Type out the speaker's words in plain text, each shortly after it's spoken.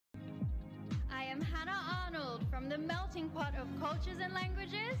Arnold, from the melting pot of cultures and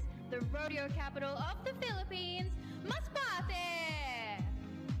languages, the rodeo capital of the Philippines, Masbate!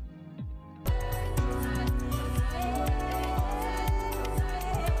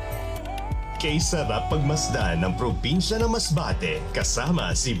 Kay sarap pagmasdan ng probinsya ng Masbate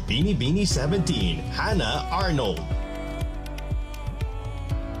kasama si Binibini 17, Hannah Arnold.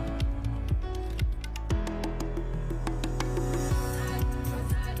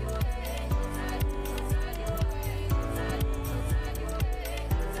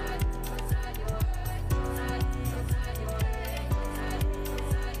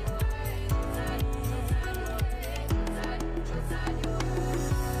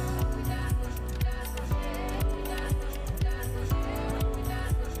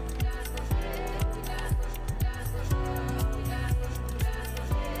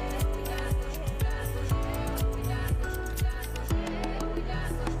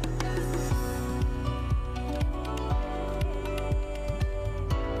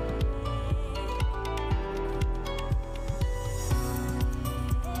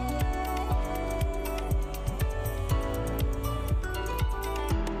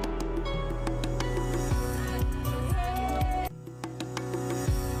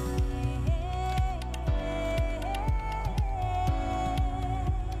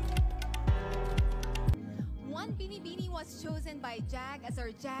 Chosen by Jag as our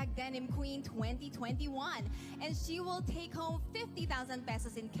Jag Denim Queen 2021, and she will take home 50,000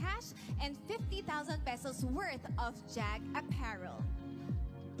 pesos in cash and 50,000 pesos worth of Jag apparel.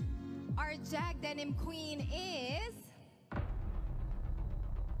 Our Jag Denim Queen is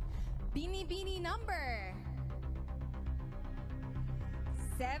Binibini number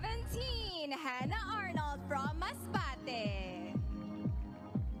 17, Hannah Arnold from Masbate.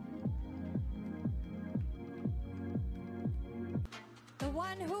 The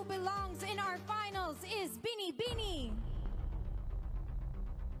one who belongs in our finals is Binibini.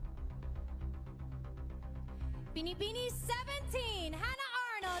 Binibini 17, Hannah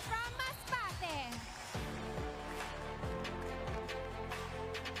Arnold from Masbate.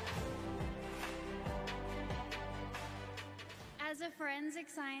 As a forensic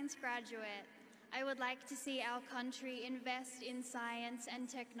science graduate, I would like to see our country invest in science and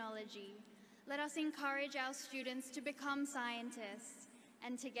technology. Let us encourage our students to become scientists,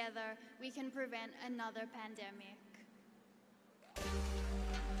 and together we can prevent another pandemic.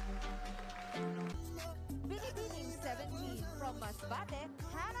 Binibini 17 from Masbate,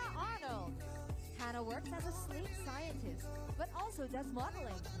 Hannah Arnold. Hannah works as a sleep scientist, but also does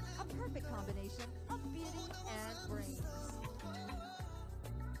modeling, a perfect combination of beauty and brains.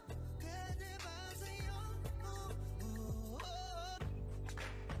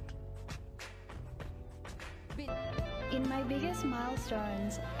 In my biggest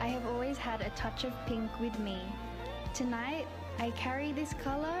milestones, I have always had a touch of pink with me. Tonight, I carry this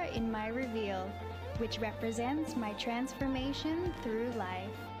color in my reveal, which represents my transformation through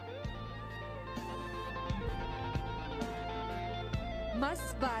life.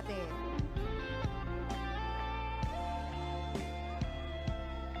 Masbate.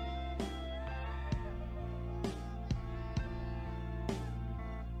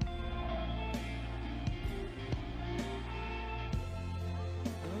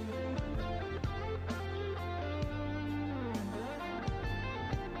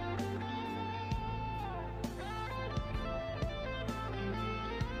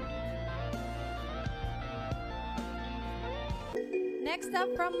 Next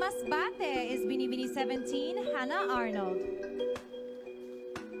up from Masbate is Binibini 17, Hannah Arnold.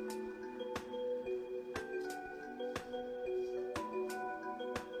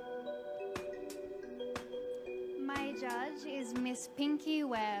 My judge is Miss Pinky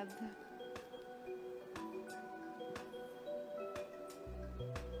Webb.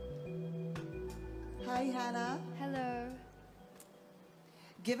 Hi, Hannah. Hello.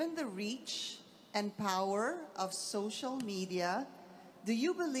 Given the reach and power of social media, do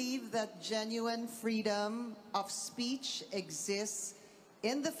you believe that genuine freedom of speech exists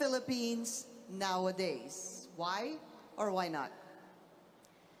in the Philippines nowadays? Why or why not?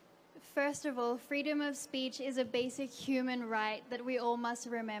 First of all, freedom of speech is a basic human right that we all must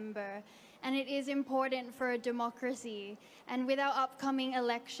remember. And it is important for a democracy. And with our upcoming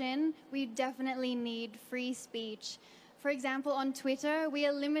election, we definitely need free speech. For example, on Twitter, we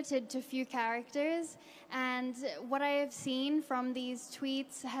are limited to few characters, and what I have seen from these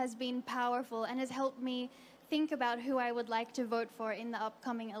tweets has been powerful and has helped me think about who I would like to vote for in the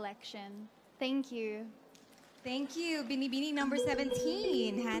upcoming election. Thank you. Thank you, Binibini number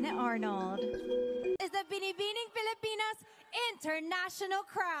 17, Hannah Arnold. Is the Binibining Filipinas International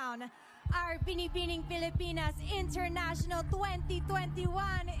Crown. Our Binibining Pilipinas International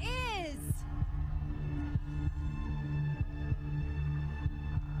 2021 is...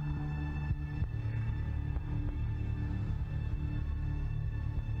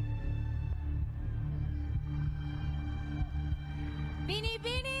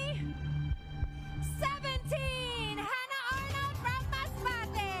 Binibini 17, Hannah Arnold from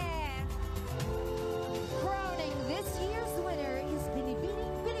Masbate. Crowning this year's winner is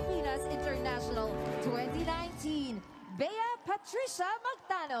Binibining Pilipinas International 2019, Bea Patricia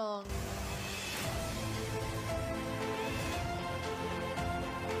Magtanong.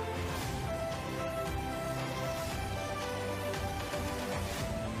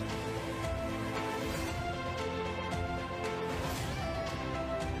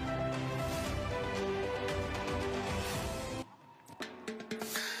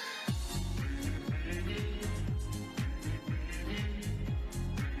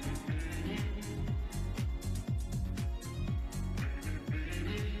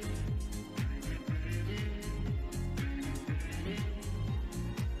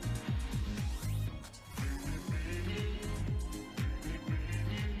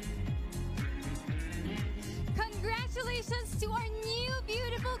 Congratulations to our new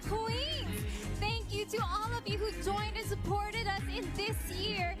beautiful queens. Thank you to all of you who joined and supported us in this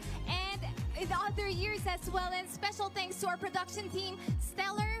year and in other years as well. And special thanks to our production team,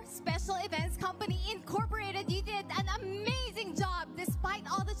 Stellar Special Events Company Incorporated. You did an amazing job despite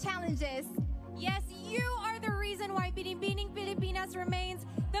all the challenges. Yes, you are the reason